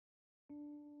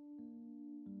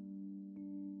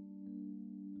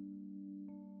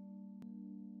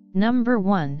Number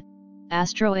 1.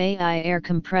 AstroAI Air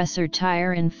Compressor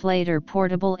Tire Inflator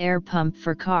Portable Air Pump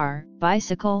for Car,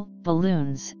 Bicycle,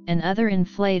 Balloons, and Other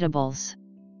Inflatables.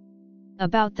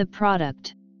 About the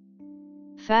product.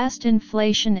 Fast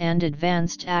inflation and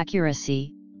advanced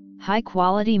accuracy.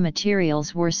 High-quality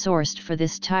materials were sourced for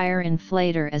this tire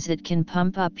inflator as it can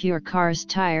pump up your car's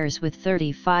tires with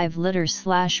 35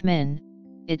 liters/min.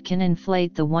 It can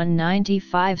inflate the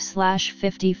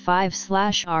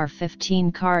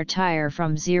 195/55/R15 car tire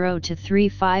from 0 to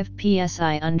 35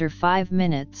 psi under 5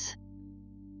 minutes.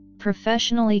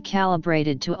 Professionally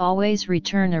calibrated to always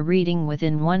return a reading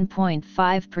within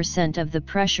 1.5% of the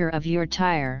pressure of your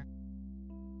tire.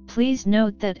 Please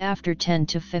note that after 10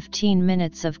 to 15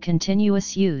 minutes of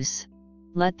continuous use,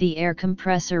 let the air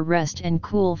compressor rest and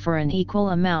cool for an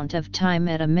equal amount of time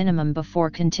at a minimum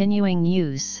before continuing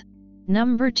use.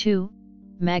 Number 2.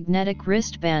 Magnetic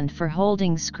wristband for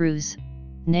holding screws,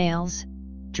 nails,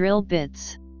 drill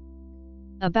bits.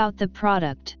 About the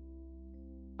product.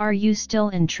 Are you still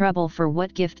in trouble for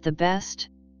what gift the best?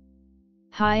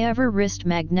 High-ever wrist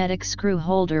magnetic screw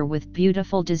holder with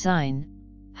beautiful design,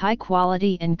 high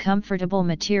quality and comfortable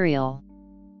material.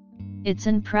 It's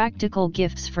an practical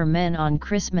gifts for men on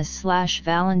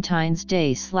Christmas/Valentine's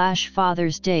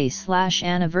Day/Father's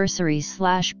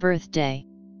Day/anniversary/birthday.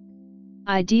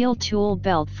 Ideal tool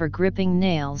belt for gripping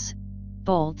nails,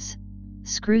 bolts,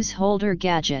 screws holder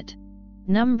gadget.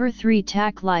 Number 3.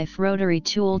 Tack Life Rotary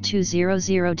Tool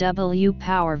 200W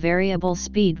Power Variable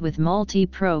Speed with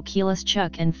Multi-Pro Keyless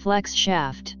Chuck and Flex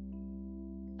Shaft.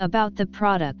 About the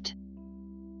product.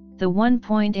 The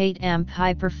 1.8 amp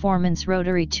high-performance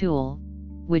rotary tool,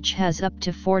 which has up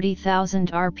to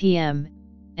 40,000 RPM,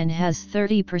 and has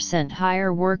 30%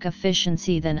 higher work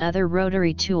efficiency than other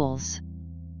rotary tools.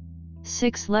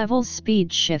 6 levels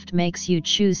speed shift makes you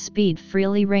choose speed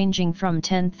freely ranging from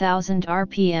 10,000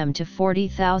 RPM to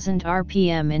 40,000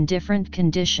 RPM in different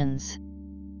conditions.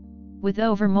 With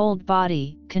overmold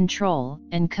body, control,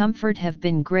 and comfort have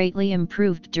been greatly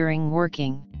improved during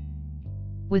working.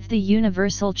 With the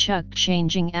universal chuck,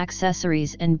 changing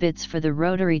accessories and bits for the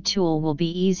rotary tool will be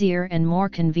easier and more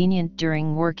convenient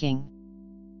during working.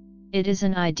 It is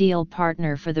an ideal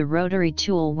partner for the rotary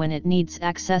tool when it needs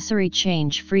accessory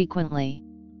change frequently.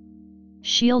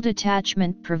 Shield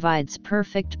attachment provides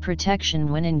perfect protection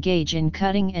when engaged in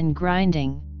cutting and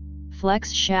grinding.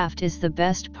 Flex shaft is the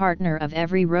best partner of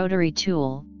every rotary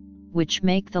tool, which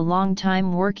make the long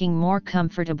time working more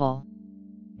comfortable.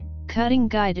 Cutting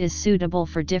guide is suitable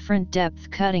for different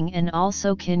depth cutting and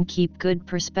also can keep good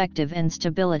perspective and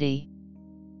stability.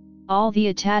 All the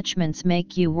attachments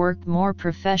make you work more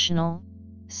professional,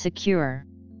 secure.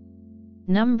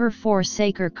 Number 4.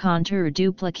 Saker Contour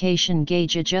Duplication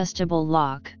Gauge Adjustable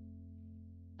Lock.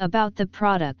 About the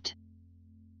product.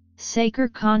 Saker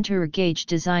Contour Gauge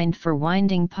designed for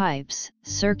winding pipes,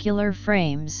 circular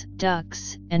frames,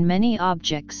 ducts, and many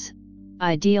objects,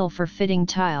 ideal for fitting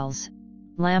tiles,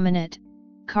 laminate,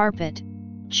 carpet,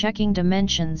 checking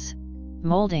dimensions,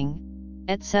 molding,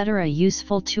 etc.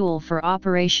 Useful tool for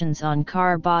operations on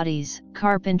car bodies,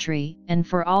 carpentry, and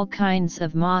for all kinds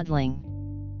of modeling.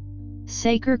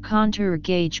 Saker Contour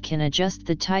Gauge can adjust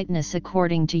the tightness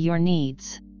according to your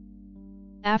needs.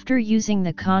 After using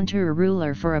the contour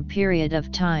ruler for a period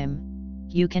of time,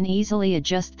 you can easily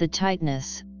adjust the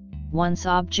tightness. Once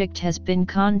object has been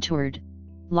contoured,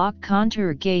 lock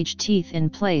contour gauge teeth in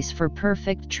place for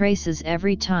perfect traces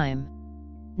every time.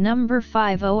 Number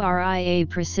 5. ORIA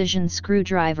Precision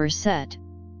Screwdriver Set,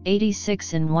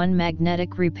 86-in-1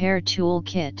 Magnetic Repair Tool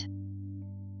Kit.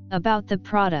 About the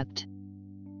product.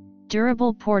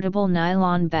 Durable portable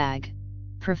nylon bag.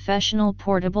 Professional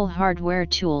portable hardware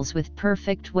tools with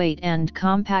perfect weight and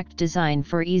compact design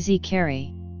for easy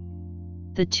carry.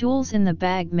 The tools in the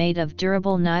bag made of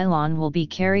durable nylon will be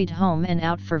carried home and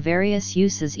out for various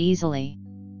uses easily.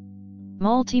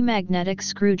 Multi-magnetic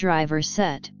screwdriver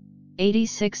set,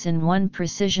 86-in-1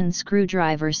 precision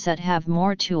screwdriver set have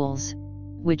more tools,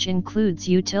 which includes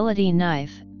utility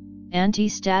knife,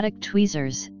 anti-static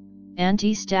tweezers,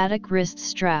 anti-static wrist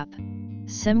strap,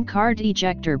 SIM card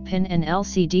ejector pin and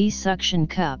LCD suction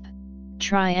cup,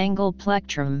 triangle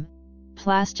plectrum,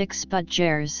 plastic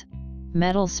spudgers,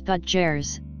 metal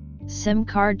spudgers, SIM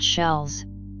card shells,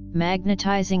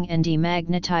 magnetizing and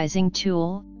demagnetizing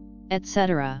tool,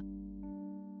 etc.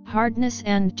 Hardness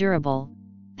and durable.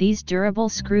 These durable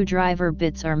screwdriver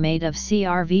bits are made of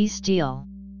CRV steel.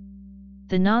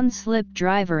 The non-slip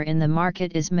driver in the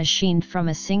market is machined from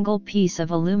a single piece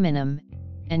of aluminum,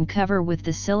 and cover with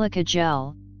the silica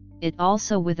gel, it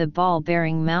also with a ball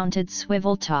bearing mounted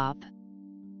swivel top.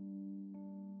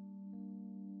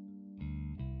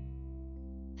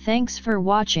 Thanks for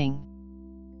watching.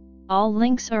 All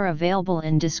links are available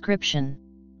in description.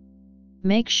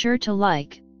 Make sure to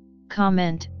like,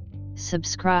 comment,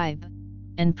 subscribe,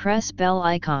 and press bell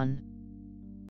icon.